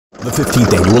The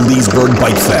 15th annual Leesburg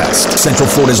Bikefest, Central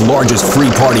Florida's largest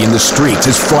free party in the streets,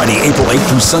 is Friday, April 8th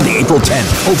through Sunday, April 10th.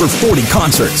 Over 40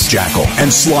 concerts. Jackal and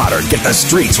Slaughter get the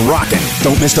streets rocking.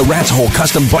 Don't miss the Rat's Hole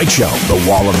Custom Bike Show, the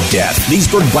Wall of Death,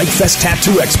 Leesburg Bikefest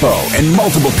Tattoo Expo, and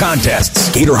multiple contests.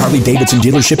 Gator Harley-Davidson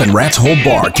Dealership and Rat's Hole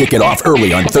Bar kick it off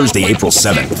early on Thursday, April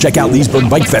 7th. Check out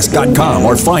LeesburgBikefest.com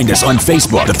or find us on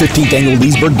Facebook. The 15th annual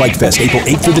Leesburg Bikefest, April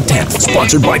 8th through the 10th,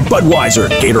 sponsored by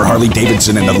Budweiser, Gator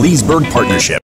Harley-Davidson, and the Leesburg Partnership.